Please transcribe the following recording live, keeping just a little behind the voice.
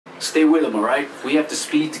Stay with him, all right? If we have to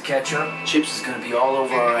speed to catch up, Chips is gonna be all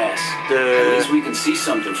over our ass. At least we can see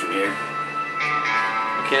something from here.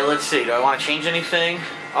 Okay, let's see. Do I want to change anything?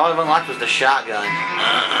 All I've unlocked was the shotgun.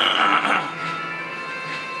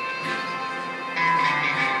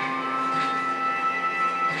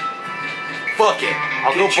 Fuck it.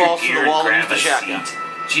 I'll go balls to the wall and use the shotgun.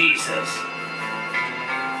 Jesus.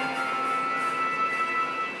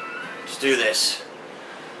 Let's do this.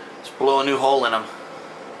 Let's blow a new hole in him.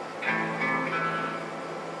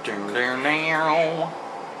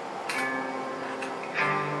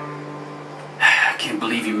 I can't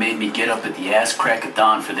believe you made me get up at the ass crack of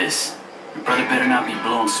dawn for this. Your brother better not be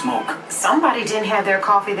blowing smoke. Somebody didn't have their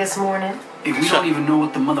coffee this morning. Hey, we don't even know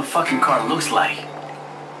what the motherfucking car looks like.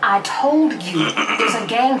 I told you, there's a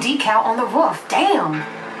gang decal on the roof. Damn.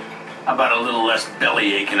 How about a little less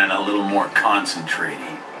belly aching and a little more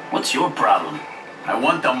concentrating? What's your problem? I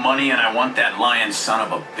want the money and I want that lying son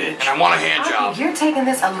of a bitch. And I want a hand I job. think you're taking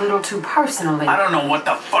this a little too personally. I don't know what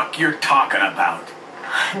the fuck you're talking about.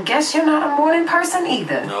 Guess you're not a morning person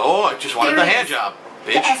either. No, I just wanted the hand job,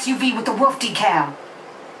 The bitch. SUV with the roof decal.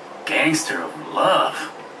 Gangster of love.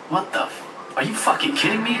 What the Are you fucking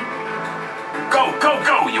kidding me? Go, go,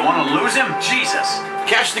 go! You want to lose him? Jesus.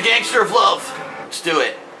 Catch the gangster of love. Let's do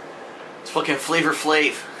it. It's fucking Flavor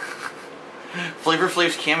Flav. Flavor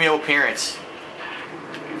Flav's cameo appearance.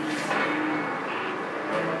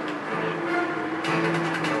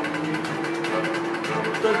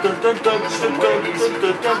 Dun, dun, dun, dun, dun, dun, dun,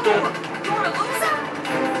 dun, dun, dun.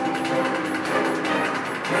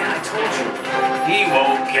 Yeah, I told you. He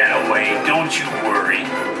won't get away, don't you worry.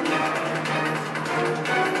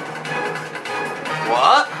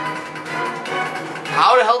 What?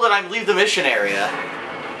 How the hell did I leave the mission area?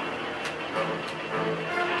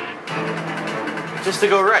 Just to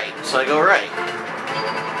go right, so I go right.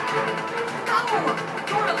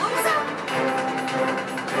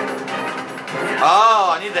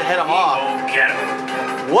 Oh, I need to head him off. He won't get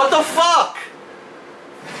him. What the fuck?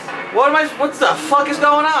 What the fuck is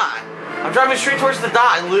going on? I'm driving straight towards the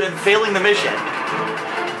dot and failing the mission.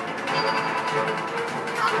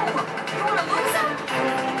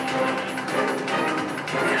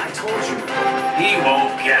 Yeah, I told you. He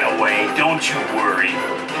won't get away, don't you worry.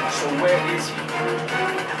 So where is he?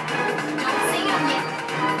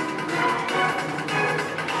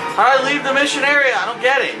 How did I leave the mission area? I don't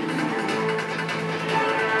get it.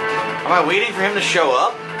 Am I waiting for him to show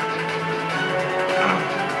up?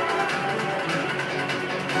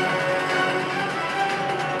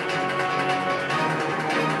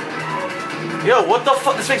 Yo, what the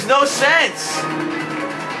fuck? This makes no sense.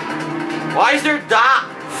 Why is there a dot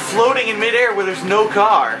floating in midair where there's no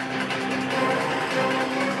car?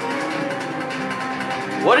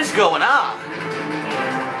 What is going on?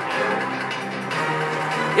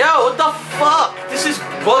 Yo, what the fuck? This is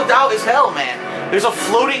bugged out as hell, man. There's a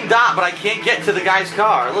floating dot, but I can't get to the guy's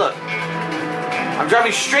car. Look. I'm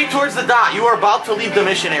driving straight towards the dot. You are about to leave the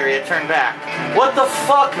mission area. Turn back. What the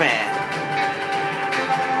fuck, man?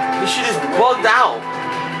 This shit is bugged out.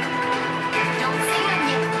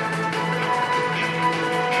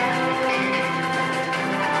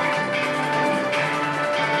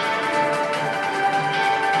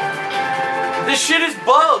 This shit is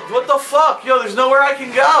bugged. What the fuck? Yo, there's nowhere I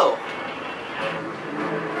can go.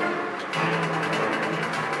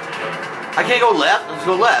 I can't go left. Let's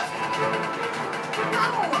go left.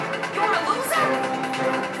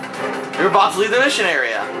 You're about to leave the mission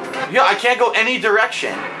area. Yo, I can't go any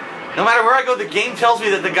direction. No matter where I go, the game tells me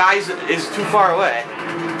that the guy is too far away.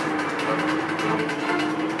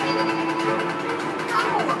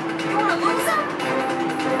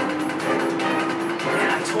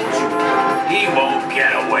 Yeah, I told you. He won't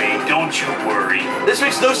get away, don't you worry. This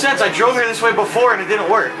makes no sense. I drove here this way before and it didn't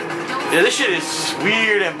work. Yeah, this shit is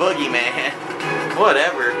weird and buggy, man.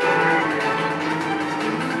 Whatever.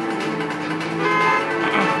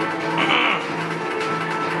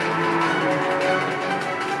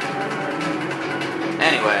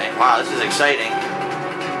 Anyway, wow, this is exciting.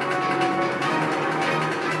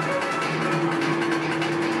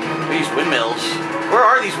 These windmills. Where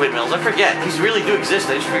are these windmills? I forget. These really do exist.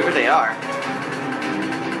 I just forget where they are.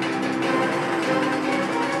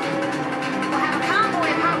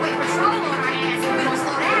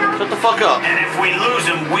 Shut the fuck up. And if we lose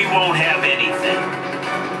him, we won't have anything.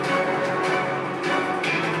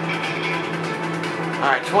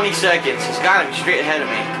 Alright, 20 seconds. He's gotta be straight ahead of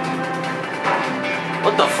me.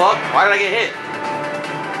 What the fuck? Why did I get hit?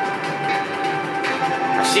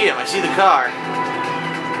 I see him. I see the car.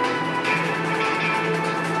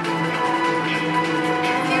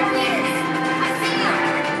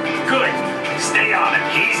 Good. Stay Stay on him.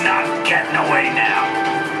 He's not getting away now.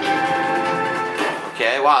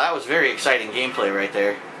 Okay, wow, that was very exciting gameplay right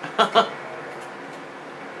there.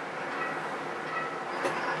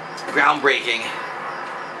 Groundbreaking.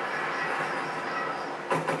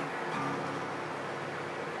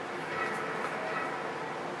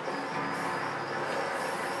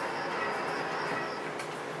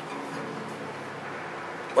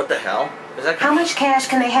 What the hell? Is that? How much cash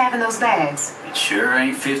can they have in those bags? It sure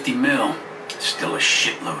ain't 50 mil. Still a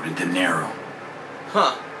shitload of dinero.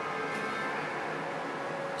 Huh.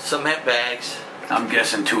 Cement bags. I'm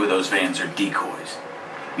guessing 2 of those vans are decoys.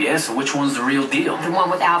 Yeah, so which one's the real deal? The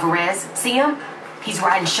one with Alvarez. See him? He's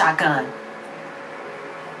riding shotgun.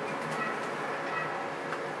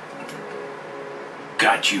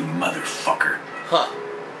 Got you, motherfucker. Huh.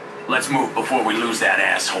 Let's move before we lose that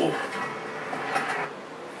asshole.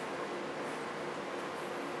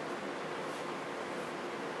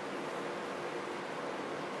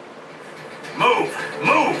 Move!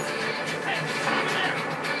 Move!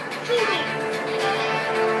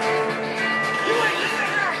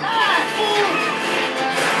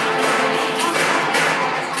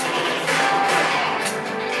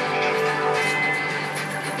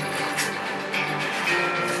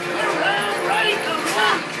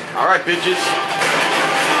 All right, bitches.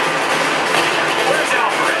 Where's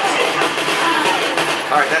Alvarez?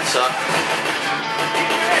 All right, that sucked.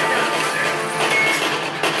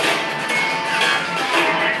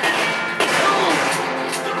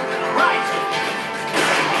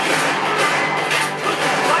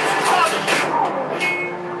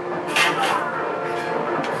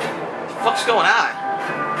 What's going on?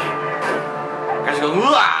 Guys go,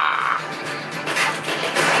 "Wah!"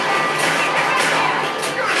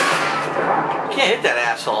 Can't hit that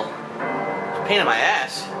asshole. It's a pain in my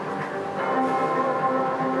ass.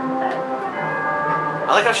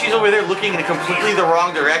 I like how she's over there looking in completely the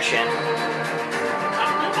wrong direction.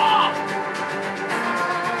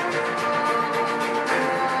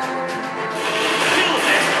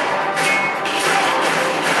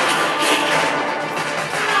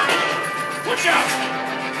 Watch out!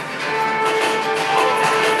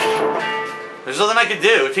 There's nothing I can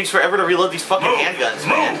do. It takes forever to reload these fucking handguns,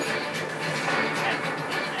 man.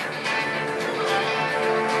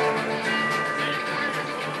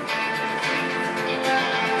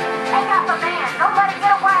 Take out the van. Don't let it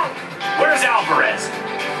get away. Where's Alvarez?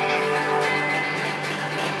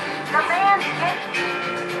 The van.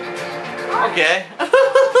 Okay.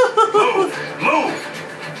 Move! Move!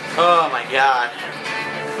 Oh my god.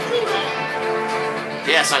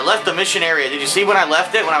 Yes, I left the mission area. Did you see when I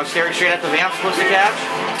left it? When I was staring straight at the van I'm supposed to catch?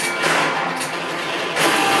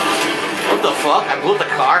 What the fuck? I blew up the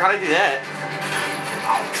car? How'd I do that?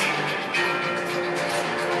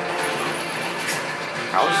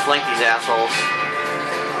 I'll just flank these assholes.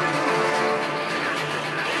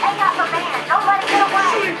 Take out the van. Don't let it get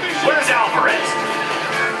away. Where's Alvarez?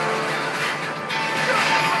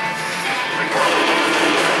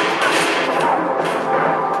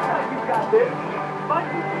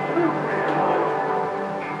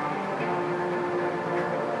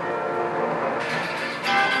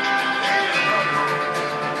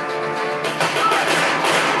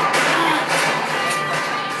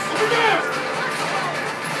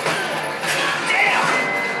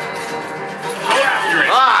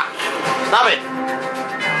 Stop it!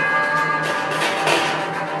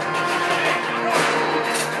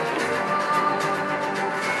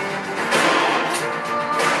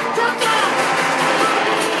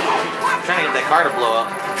 I'm trying to get that car to blow up.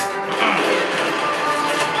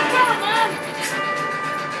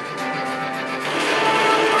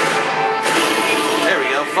 There we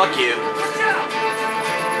go, fuck you.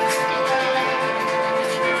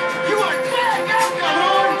 You are dead now,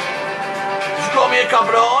 cabron! Did you call me a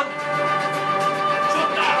cabron?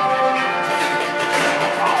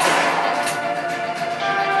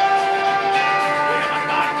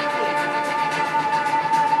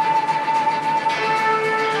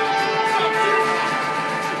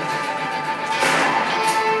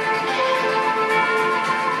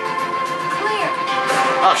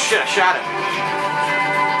 Oh shit, I shot him.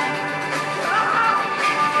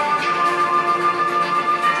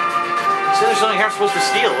 See, there's something here I'm supposed to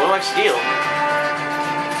steal. What do I steal?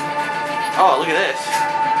 Oh, look at this.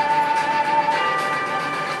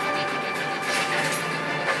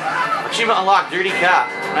 Achievement unlocked, Dirty Cop.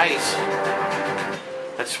 Nice.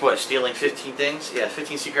 That's what, stealing 15 things? Yeah,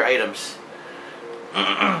 15 secret items.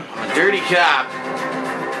 I'm a dirty cop.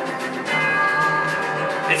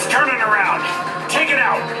 It's turning around. Take it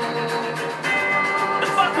out. The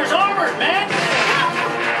fucker's armored, man.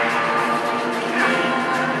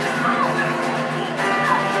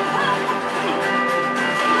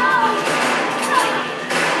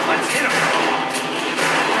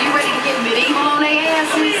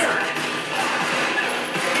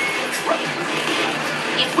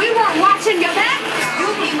 not watching your back. You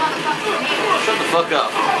be motherfucking here. Shut the fuck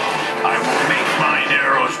up. I will make mine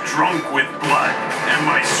arrows drunk with blood, and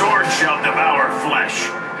my sword shall devour flesh,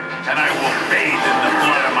 and I will bathe in the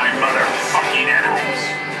blood of my motherfucking enemies.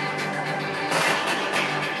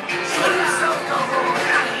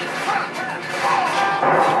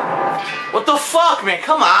 What the fuck, man?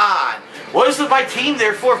 Come on. What is my team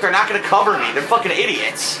there for if they're not gonna cover me? They're fucking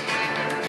idiots.